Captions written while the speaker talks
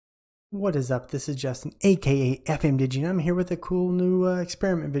What is up? This is Justin, aka FMDigi, and I'm here with a cool new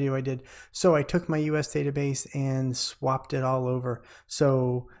experiment video I did. So I took my US database and swapped it all over.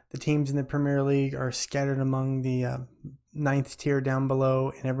 So the teams in the Premier League are scattered among the ninth tier down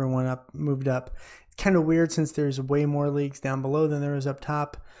below, and everyone up moved up. It's kind of weird since there's way more leagues down below than there is up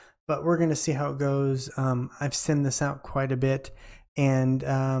top, but we're going to see how it goes. I've simmed this out quite a bit, and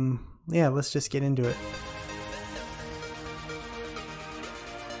yeah, let's just get into it.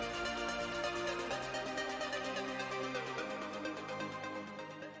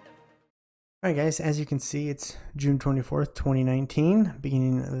 Alright guys, as you can see, it's June 24th, 2019,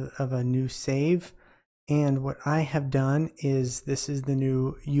 beginning of a new save. And what I have done is, this is the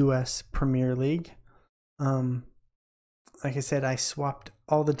new US Premier League. Like I said, I swapped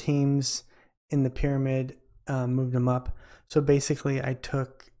all the teams in the pyramid, moved them up. So basically I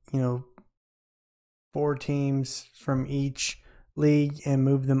took, 4 teams from each league and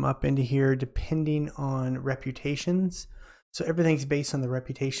moved them up into here depending on reputations. So everything's based on the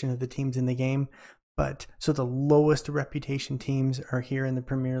reputation of the teams in the game. But so the lowest reputation teams are here in the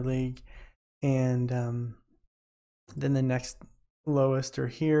Premier League. And then the next lowest are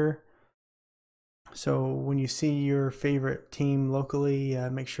here. So when you see your favorite team locally,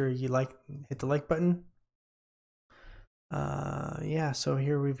 make sure you hit the like button. Yeah, so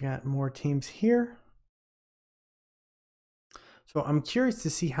here we've got more teams here. So I'm curious to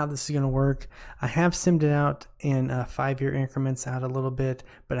see how this is going to work. I have simmed it out in 5-year increments out a little bit,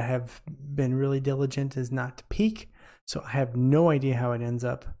 but I have been really diligent as not to peak. So I have no idea how it ends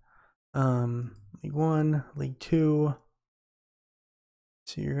up. League 1, League 2.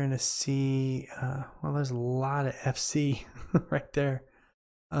 So you're going to see, well, there's a lot of FC right there.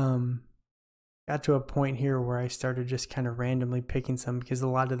 Got to a point here where I started just kind of randomly picking some because a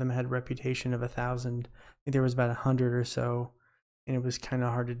lot of them had reputation of 1,000. I think there was about 100 or so. And it was kind of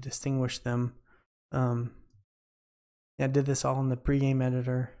hard to distinguish them. Yeah, I did this all in the pregame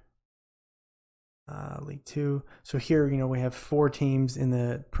editor. League 2. So here, we have 4 teams in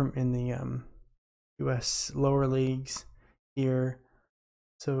the U.S. lower leagues here.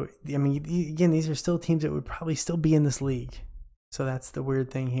 So I mean, again, these are still teams that would probably still be in this league. So that's the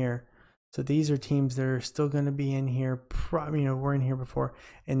weird thing here. So these are teams that are still going to be in here. We're in here before,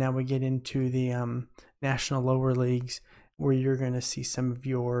 and now we get into the national lower leagues, where you're going to see some of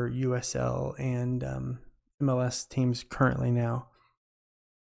your USL and MLS teams currently now.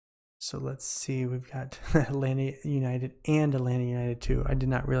 So let's see, we've got Atlanta United and Atlanta United too. I did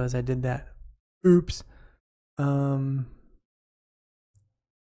not realize I did that. Oops.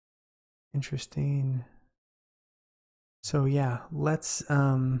 Interesting. So yeah, let's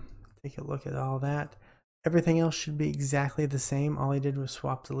take a look at all that. Everything else should be exactly the same. All I did was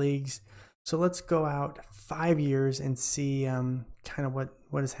swap the leagues. So let's go out 5 years and see kind of what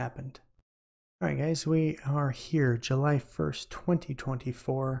has happened. All right, guys, we are here, July 1st,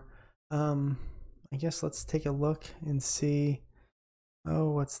 2024. I guess let's take a look and see,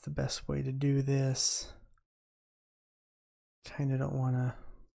 what's the best way to do this? Kind of don't want to.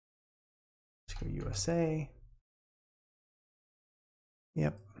 Let's go USA.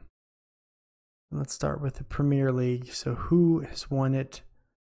 Yep. Let's start with the Premier League. So who has won it?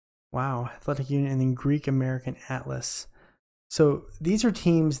 Wow, Athletic Union and then Greek American Atlas. So these are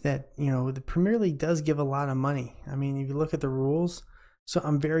teams that, the Premier League does give a lot of money. I mean, if you look at the rules, so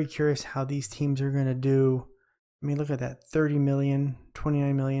I'm very curious how these teams are going to do. I mean, look at that, 30 million,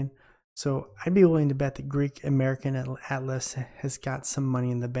 29 million. So I'd be willing to bet that Greek American Atlas has got some money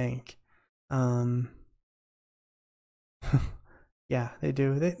in the bank. Yeah, they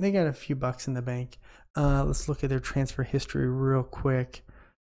do. They got a few bucks in the bank. Let's look at their transfer history real quick.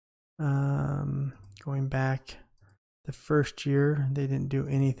 Going back the first year, they didn't do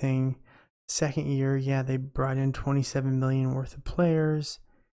anything. Second year, yeah, they brought in 27 million worth of players.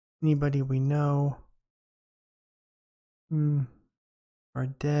 Anybody we know? Ardez.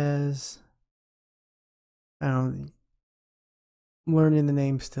 I don't know. I'm learning the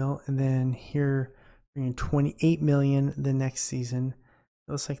name still. And then here, bringing 28 million the next season.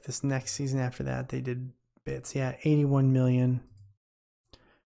 It looks like this next season after that, they did bits. Yeah, 81 million.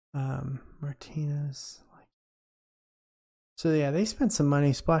 Martinez. So yeah, they spent some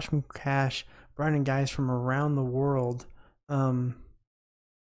money, splashed some cash, brought in guys from around the world. Didn't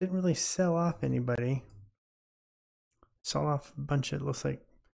really sell off anybody. Sold off a bunch of, looks like,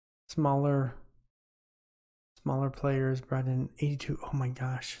 smaller players. Brought in 82. Oh my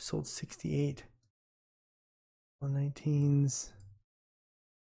gosh, sold 68. 119s.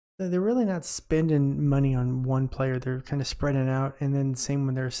 They're really not spending money on one player. They're kind of spreading out, and then same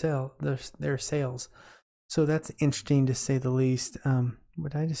with their sales. So that's interesting to say the least.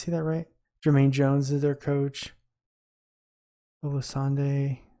 Did I just see that right? Jermaine Jones is their coach.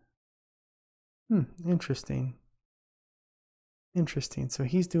 Olusande. Interesting. Interesting. So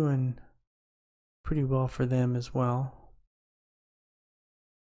he's doing pretty well for them as well.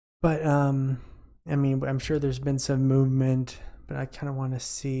 But I mean, I'm sure there's been some movement, but I kind of want to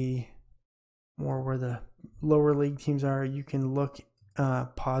see more where the lower league teams are. You can look,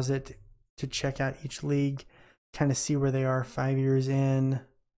 pause it to check out each league, kind of see where they are 5 years in.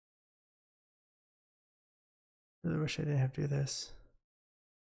 I really wish I didn't have to do this.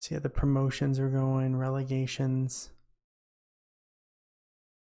 See how the promotions are going, relegations.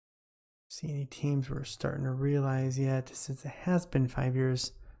 See any teams we're starting to realize yet, since it has been 5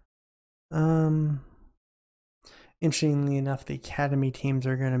 years. Interestingly enough, the academy teams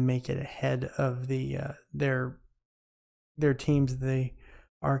are going to make it ahead of the their teams they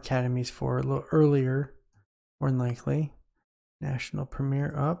are academies for a little earlier, more than likely. National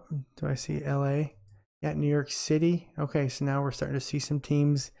Premier up. Do I see LA? Yeah, New York City. Okay, so now we're starting to see some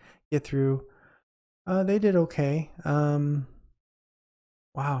teams get through. They did okay. Wow.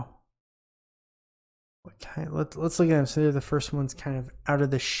 What kind? Let's look at them. So they're the first ones kind of out of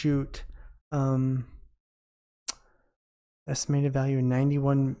the chute. Estimated value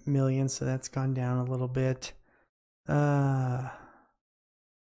 91 million, so that's gone down a little bit. Got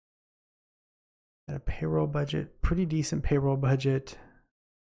a payroll budget, pretty decent payroll budget.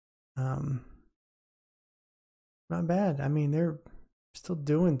 Not bad. I mean, they're still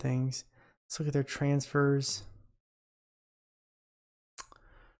doing things. Let's look at their transfers.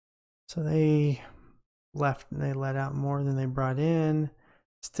 So they left and they let out more than they brought in.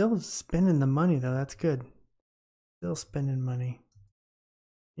 Still spending the money though. That's good. Still spending money.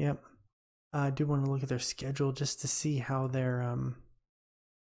 Yep. I do want to look at their schedule just to see how their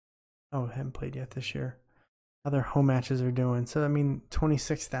oh, I haven't played yet this year. How their home matches are doing. So I mean,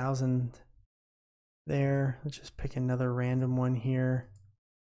 26,000 there. Let's just pick another random one here.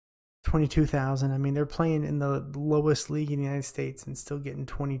 22,000. I mean, they're playing in the lowest league in the United States and still getting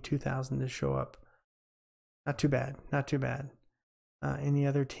 22,000 to show up. Not too bad. Not too bad. Any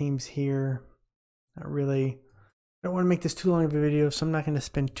other teams here? Not really. I don't want to make this too long of a video, so I'm not going to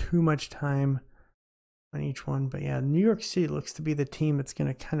spend too much time on each one. But yeah, New York City looks to be the team that's going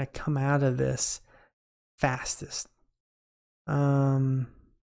to kind of come out of this fastest. Orlando,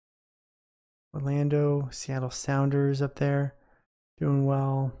 Seattle Sounders up there, doing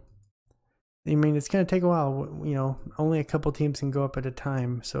well. I mean, it's going to take a while. You know, only a couple teams can go up at a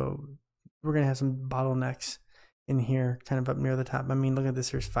time, so we're going to have some bottlenecks in here, kind of up near the top. I mean, look at this.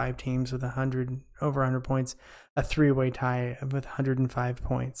 There's 5 teams with over 100 points, a 3-way tie with 105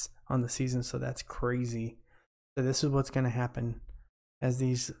 points on the season. So that's crazy. So this is what's going to happen as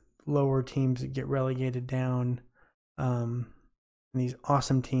these lower teams get relegated down. And these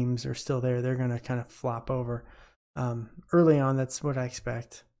awesome teams are still there. They're going to kind of flop over. Early on, that's what I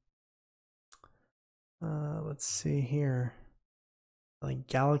expect. Let's see here. Like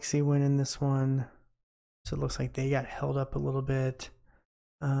Galaxy winning this one. So it looks like they got held up a little bit.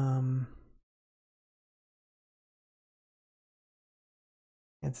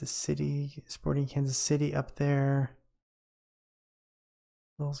 Kansas City, Sporting Kansas City up there.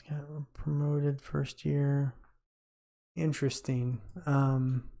 Bills got promoted first year. Interesting.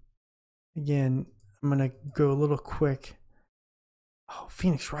 Again, I'm going to go a little quick. Oh,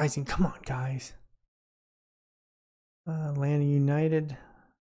 Phoenix Rising. Come on, guys. Atlanta United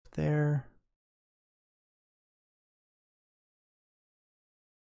there.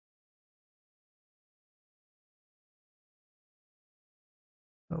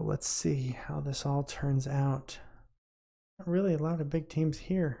 So let's see how this all turns out. Not really a lot of big teams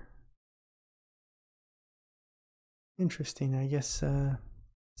here. Interesting. I guess this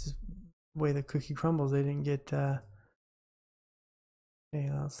is the way the cookie crumbles. They didn't get... Okay,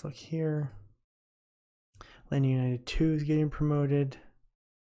 let's look here. Atlanta United 2 is getting promoted.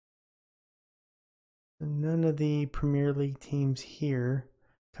 None of the Premier League teams here.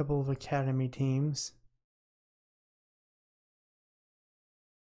 A couple of academy teams.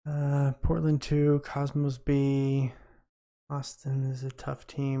 Portland 2, Cosmos B. Austin is a tough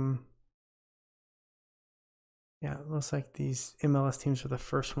team. Yeah, it looks like these MLS teams are the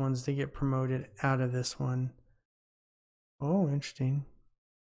first ones to get promoted out of this one. Oh, interesting.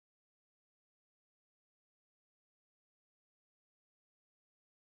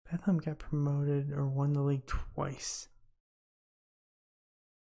 Bethlehem got promoted or won the league twice.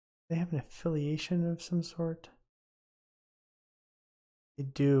 They have an affiliation of some sort? They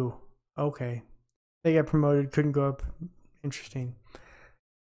do. Okay. They got promoted, couldn't go up. Interesting.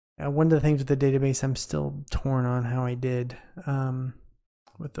 One of the things with the database I'm still torn on how I did.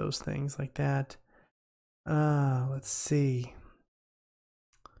 with those things like that. Let's see.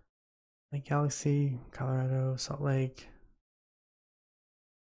 Like Galaxy, Colorado, Salt Lake.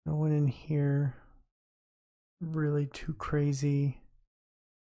 No one in here really too crazy.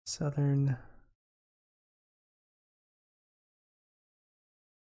 Southern.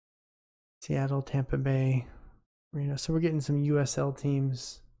 Seattle, Tampa Bay, Reno. So we're getting some USL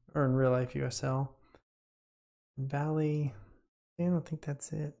teams, or in real life USL. Valley, I don't think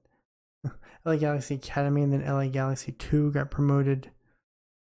that's it. LA Galaxy Academy, and then LA Galaxy 2 got promoted.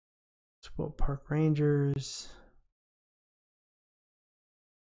 Spolt Park Rangers.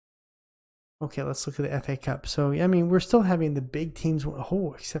 Okay, let's look at the FA Cup. So, I mean, we're still having the big teams.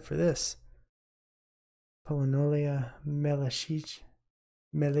 Oh, except for this. Polonolia, Melekic.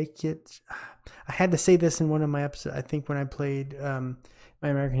 I had to say this in one of my episodes. I think when I played my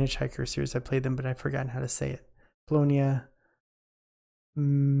American Hitchhiker series, I played them, but I've forgotten how to say it. Polonia,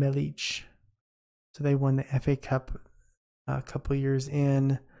 Melic. So they won the FA Cup a couple years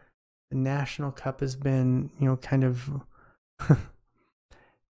in. The National Cup has been, kind of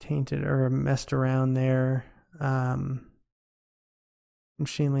tainted or messed around there.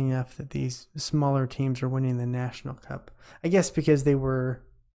 Interestingly enough, that these smaller teams are winning the National Cup. I guess because they were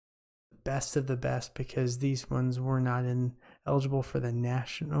the best of the best, because these ones were not eligible for the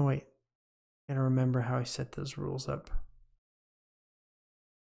national. Oh, wait. I gotta remember how I set those rules up.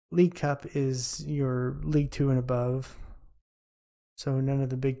 League Cup is your League 2 and above. So none of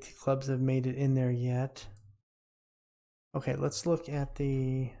the big clubs have made it in there yet. Okay, let's look at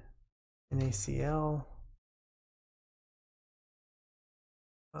the NACL.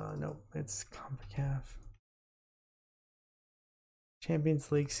 Nope, it's CONCACAF.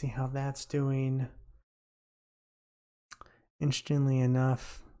 Champions League, see how that's doing. Interestingly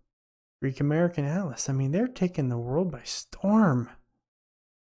enough, Greek American Atlas, I mean, they're taking the world by storm.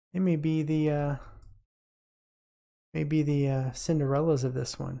 They may be the Cinderellas of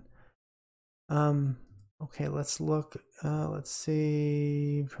this one. Okay, let's look. Let's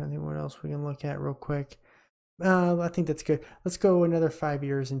see. I'm trying to think what else we can look at real quick. I think that's good. Let's go another 5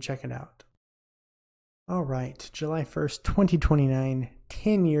 years and check it out. All right, July 1st, 2029,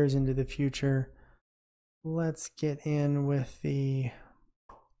 10 years into the future. Let's get in with the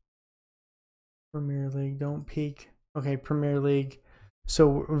Premier League. Don't peek. Okay, Premier League.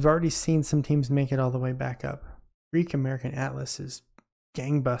 So we've already seen some teams make it all the way back up. Greek American Atlas is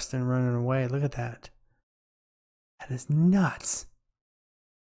gangbusting, running away. Look at that. That is nuts.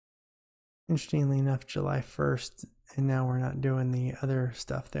 Interestingly enough, July 1st, and now we're not doing the other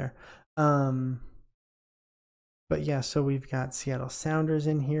stuff there. But yeah, so we've got Seattle Sounders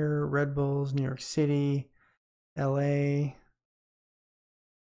in here, Red Bulls, New York City, LA,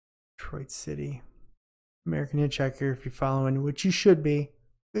 Detroit City, American Hitchhiker, if you're following, which you should be.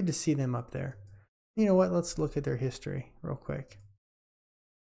 Good to see them up there. You know what? Let's look at their history real quick.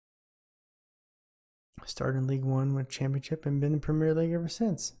 Started in League One with championship and been in Premier League ever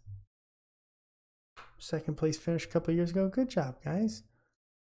since. Second place finish a couple years ago. Good job, guys.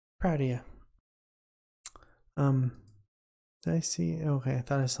 Proud of you. Did I see? Okay, I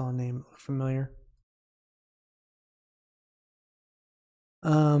thought I saw a name. Look familiar.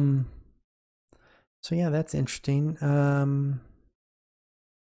 So yeah, that's interesting.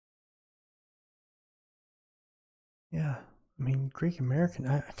 Yeah, I mean, Greek American,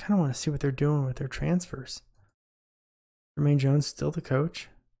 I kind of want to see what they're doing with their transfers. Jermaine Jones still the coach.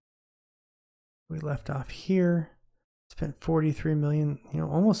 We left off here. Spent 43 million,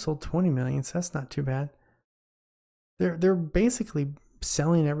 almost sold 20 million, so that's not too bad. They're basically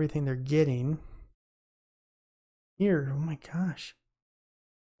selling everything they're getting. Here, oh my gosh.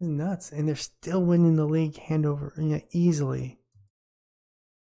 It's nuts. And they're still winning the league hand over easily.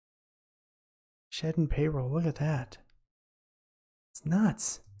 Shedding payroll, look at that. It's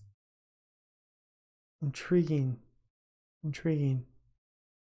nuts. Intriguing.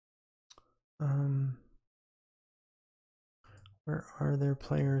 Where are their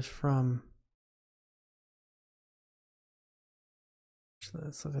players from?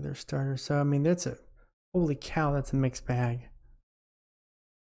 Let's look at their starters. So, I mean, holy cow, that's a mixed bag.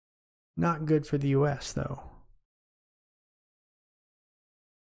 Not good for the US, though.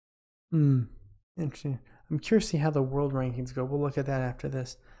 Interesting. I'm curious to see how the world rankings go. We'll look at that after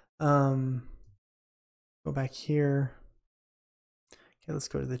this. Go back here. Okay, let's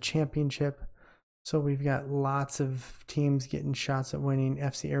go to the championship. So we've got lots of teams getting shots at winning.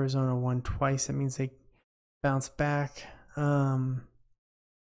 FC Arizona won twice. That means they bounce back.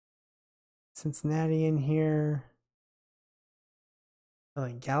 Cincinnati in here. LA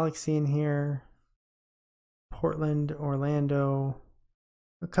Galaxy in here. Portland, Orlando.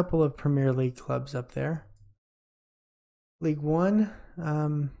 a couple of Premier League clubs up there. League One,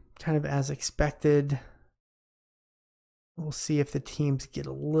 kind of as expected. We'll see if the teams get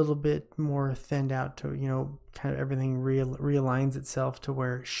a little bit more thinned out to, kind of everything realigns itself to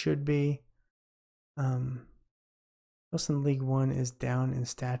where it should be. Most in League One is down in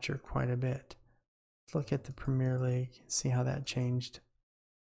stature quite a bit. Let's look at the Premier League and see how that changed.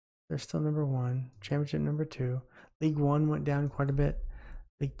 They're still number 1, Championship number 2. League One went down quite a bit.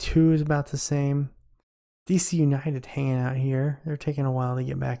 League Two is about the same. DC United hanging out here. They're taking a while to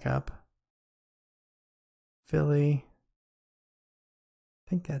get back up. Philly. I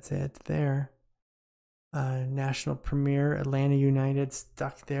think that's it there. National Premier, Atlanta United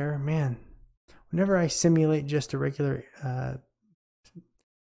stuck there. Man, whenever I simulate just a regular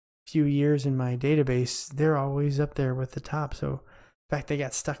few years in my database, they're always up there with the top. So the fact they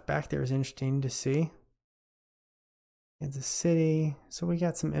got stuck back there is interesting to see. Kansas City. So we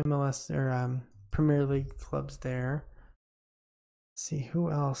got some MLS or Premier League clubs there. Let's see who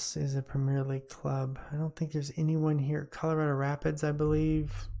else is a Premier League club. I don't think there's anyone here. Colorado Rapids, I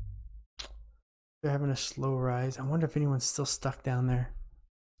believe. They're having a slow rise. I wonder if anyone's still stuck down there.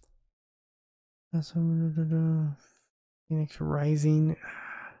 Phoenix Rising.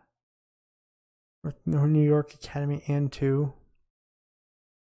 New York Academy and 2.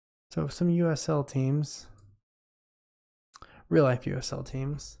 So some USL teams. Real life USL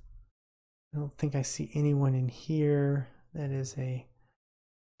teams. I don't think I see anyone in here that is a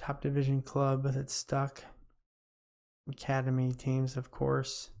top division club that's stuck. Academy teams, of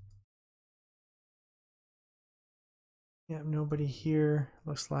course. Yeah, nobody here.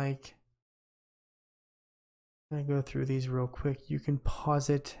 Looks like. I'm going to go through these real quick. You can pause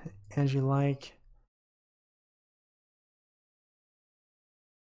it as you like.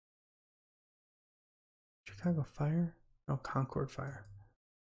 Chicago Fire? Oh, Concord Fire.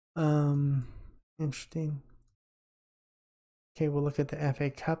 Interesting. Okay, we'll look at the FA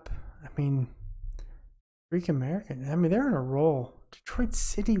Cup. I mean, Greek American. I mean, they're in a roll. Detroit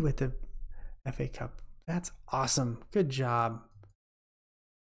City with the FA Cup. That's awesome. Good job.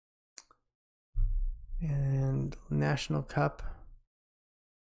 And National Cup.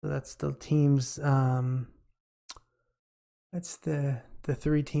 So that's the teams. That's the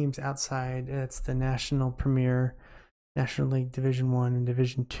 3 teams outside. It's the National Premier, National League Division 1 and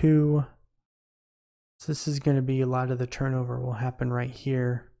Division 2. So this is going to be a lot of the turnover will happen right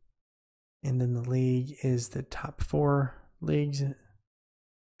here. And then the league is the top 4 leagues.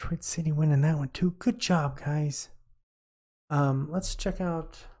 Detroit City winning that one too. Good job, guys. Let's check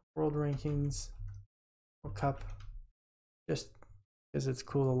out World Rankings, World Cup, just because it's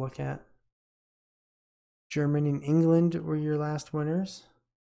cool to look at. Germany and England were your last winners.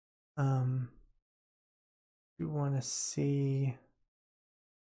 You want to see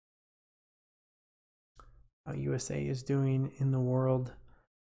how USA is doing in the world.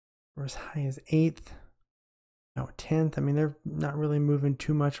 We're as high as 8th, now 10th. I mean, they're not really moving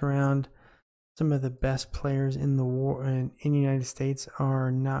too much around. Some of the best players in the war in the United States are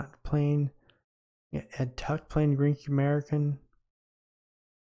not playing. Yeah, Ed Tuck playing Greek American.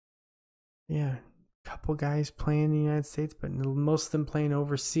 Yeah, a couple guys playing in the United States, but most of them playing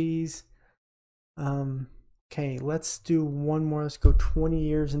overseas. Okay, let's do one more. Let's go 20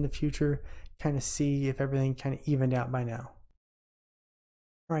 years in the future, kind of see if everything kind of evened out by now.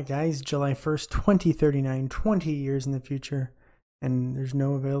 All right, guys, July 1st, 2039, 20 years in the future, and there's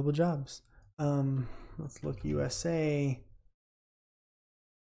no available jobs. Let's look USA.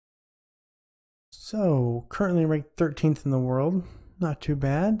 So, currently ranked 13th in the world. Not too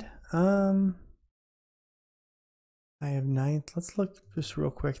bad. I have 9th. Let's look just real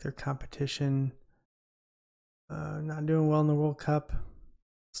quick their competition. Not doing well in the World Cup.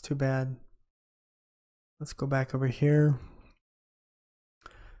 It's too bad. Let's go back over here.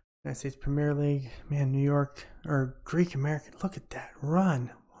 United States Premier League. Man, New York or Greek American. Look at that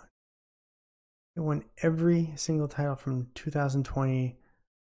run. They won every single title from 2020.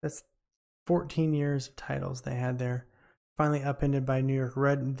 That's 14 years of titles they had there. Finally upended by New York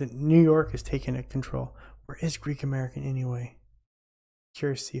Red. New York is taking it control. Where is Greek American anyway?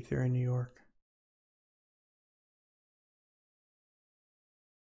 Curious to see if they're in New York.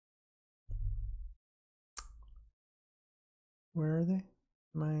 Where are they?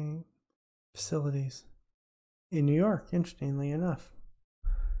 My facilities. In New York, interestingly enough.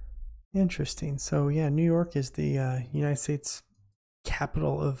 Interesting. So yeah, New York is the United States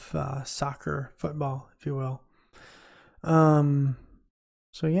capital of soccer, football, if you will.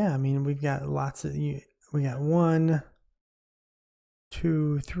 So yeah, I mean, we've got lots of, we got 1,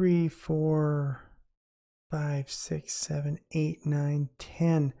 2, 3, 4, 5, 6, 7, 8, 9,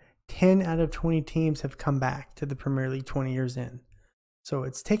 10. 10 out of 20 teams have come back to the Premier League 20 years in. So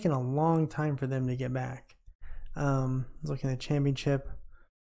it's taken a long time for them to get back. Looking at the Championship,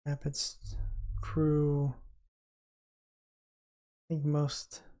 Rapids, Crew. I think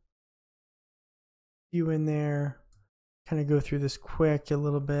most few in there. Kind of go through this quick a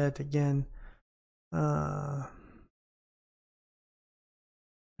little bit again. Having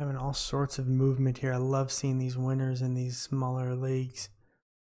all sorts of movement here. I love seeing these winners in these smaller leagues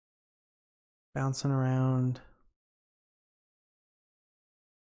bouncing around.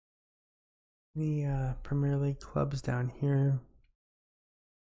 Any Premier League clubs down here?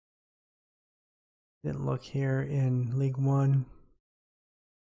 Didn't look here in League One.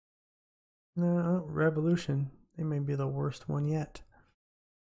 No, Revolution. They may be the worst one yet.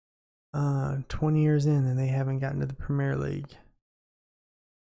 20 years in and they haven't gotten to the Premier League.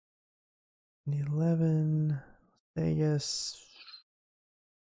 11, Vegas.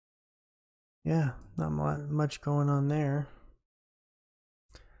 Yeah, not much going on there.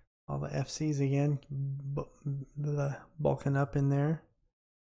 All the FCs again, bulking up in there.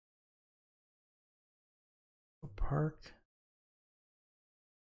 Park.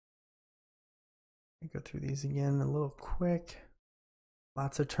 Go through these again a little quick.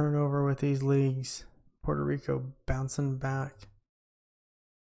 Lots of turnover with these leagues. Puerto Rico bouncing back.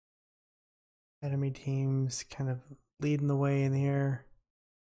 Academy teams kind of leading the way in here.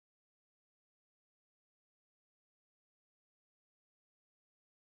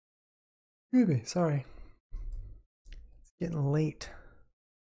 Excuse me, sorry. It's getting late.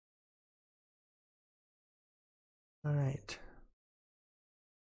 All right.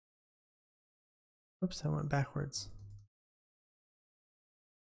 Oops, I went backwards.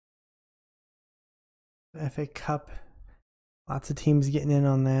 FA Cup. Lots of teams getting in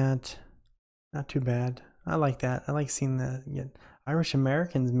on that. Not too bad. I like that. I like seeing the Irish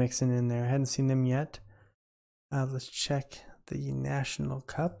Americans mixing in there. I hadn't seen them yet. Let's check the National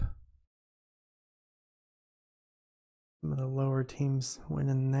Cup. Some of the lower teams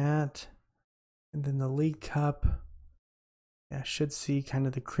winning that. And then the League Cup. Yeah, should see kind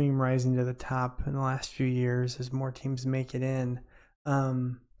of the cream rising to the top in the last few years as more teams make it in.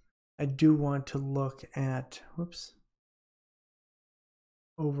 I do want to look at,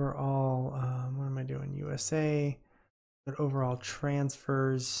 overall, what am I doing? USA, but overall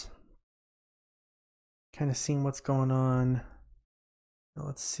transfers, kind of seeing what's going on. Now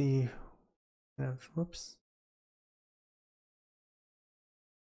let's see,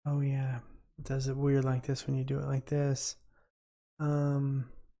 Oh yeah, it does it weird like this when you do it like this.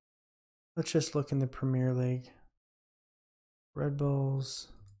 Let's just look in the Premier League. Red Bulls,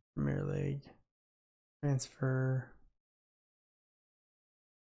 Premier League, transfer.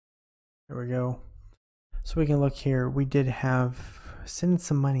 There we go. So we can look here. We did have sending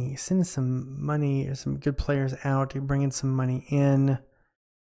some money, some good players out, bringing some money in.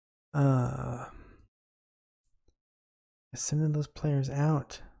 Sending those players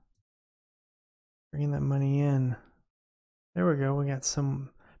out, bringing that money in. There we go. We got some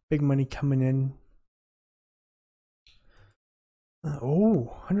big money coming in.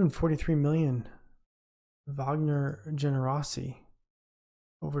 143 million. Wagner Generossi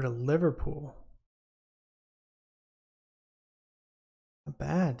over to Liverpool. Not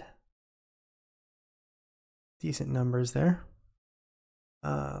bad. Decent numbers there.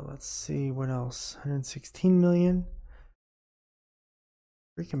 Let's see what else. 116 million.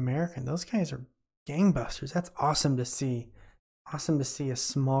 Greek American. Those guys are gangbusters. That's awesome to see. Awesome to see a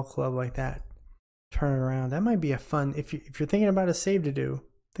small club like that turn it around. That might be a fun, if you're thinking about a save to do,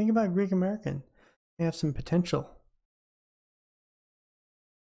 think about Greek American. They have some potential.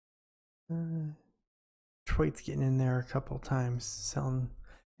 Detroit's getting in there a couple times, selling,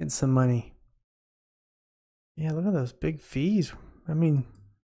 getting some money. Yeah, look at those big fees. I mean,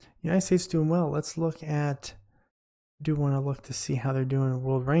 United States doing well. Let's look at, I do want to look to see how they're doing in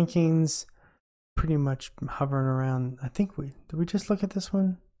world rankings. Pretty much hovering around. I think did we just look at this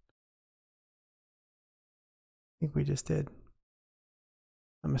one? I think we just did.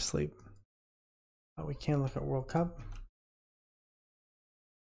 I'm asleep. Oh, we can look at World Cup.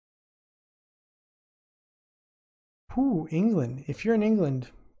 Ooh, England. If you're in England,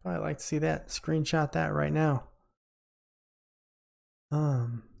 probably like to see that. Screenshot that right now.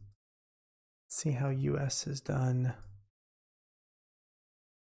 Let's see how US has done.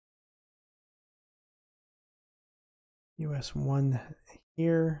 US won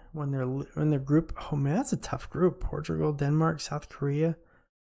here, won their group. Oh man, that's a tough group. Portugal, Denmark, South Korea.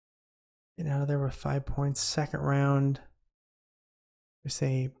 Getting out of there with 5 points. Second round.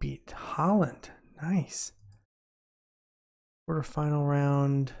 USA beat Holland. Nice. Quarterfinal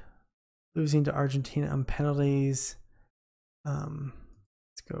round, losing to Argentina on penalties.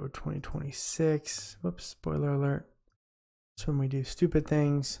 Let's go 2026. Whoops, spoiler alert. That's when we do stupid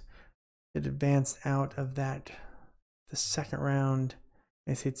things. It advanced out of that, the second round.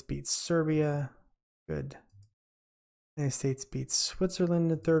 United States beats Serbia. Good. United States beats Switzerland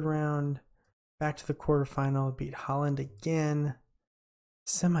in the third round. Back to the quarterfinal. Beat Holland again.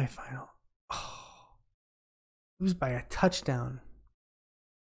 Semifinal. Oh. Lose by a touchdown.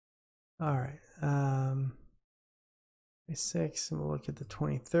 All right. 26. And we'll look at the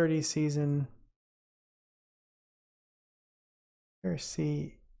 2030 season. Here,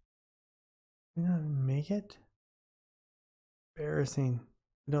 see. Did not make it? Embarrassing.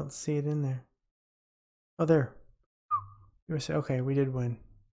 I don't see it in there. Oh, there. USA. Okay, we did win.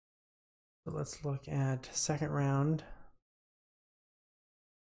 So let's look at second round.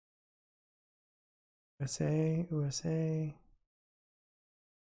 USA.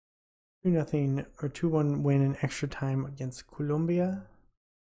 2-0 or 2-1 win in extra time against Colombia.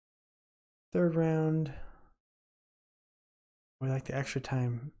 Third round. We like the extra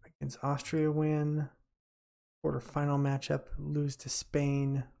time against Austria win. Quarterfinal matchup, lose to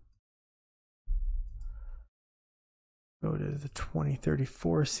Spain. Go to the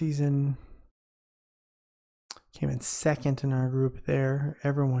 2034 season. Came in second in our group there.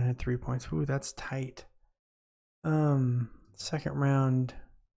 Everyone had 3 points. Ooh, that's tight. Second round.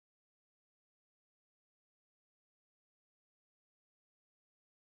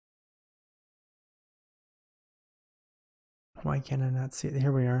 Why can I not see it?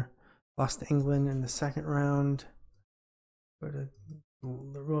 Here we are. Lost to England in the second round. Go to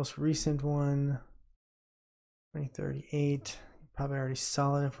the most recent one. 2038. Probably already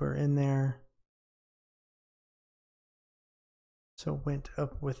saw it if we're in there. So went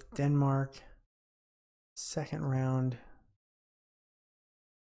up with Denmark. Second round.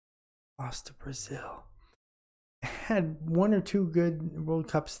 Lost to Brazil. Had 1 or 2 good World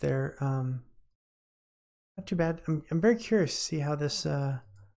Cups there. Not too bad. I'm very curious to see how this well,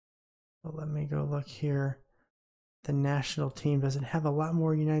 let me go look here. The national team, does it have a lot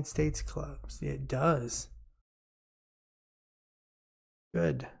more United States clubs? It does.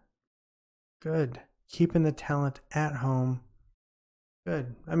 Good. Keeping the talent at home.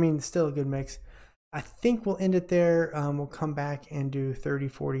 Good. I mean, still a good mix. I think we'll end it there. We'll come back and do 30,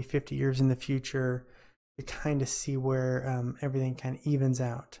 40, 50 years in the future to kind of see where everything kind of evens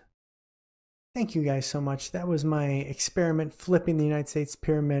out. Thank you guys so much. That was my experiment, flipping the United States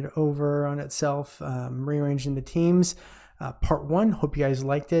pyramid over on itself, rearranging the teams. Part 1, hope you guys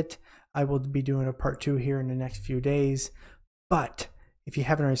liked it. I will be doing a part 2 here in the next few days. But if you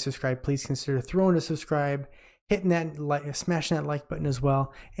haven't already subscribed, please consider throwing a subscribe, hitting that like, smashing that like button as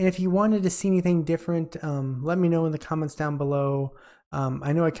well. And if you wanted to see anything different, let me know in the comments down below.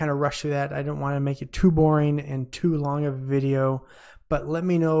 I know I kind of rushed through that. I don't want to make it too boring and too long of a video. But let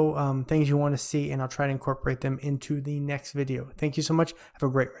me know things you want to see, and I'll try to incorporate them into the next video. Thank you so much. Have a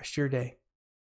great rest of your day.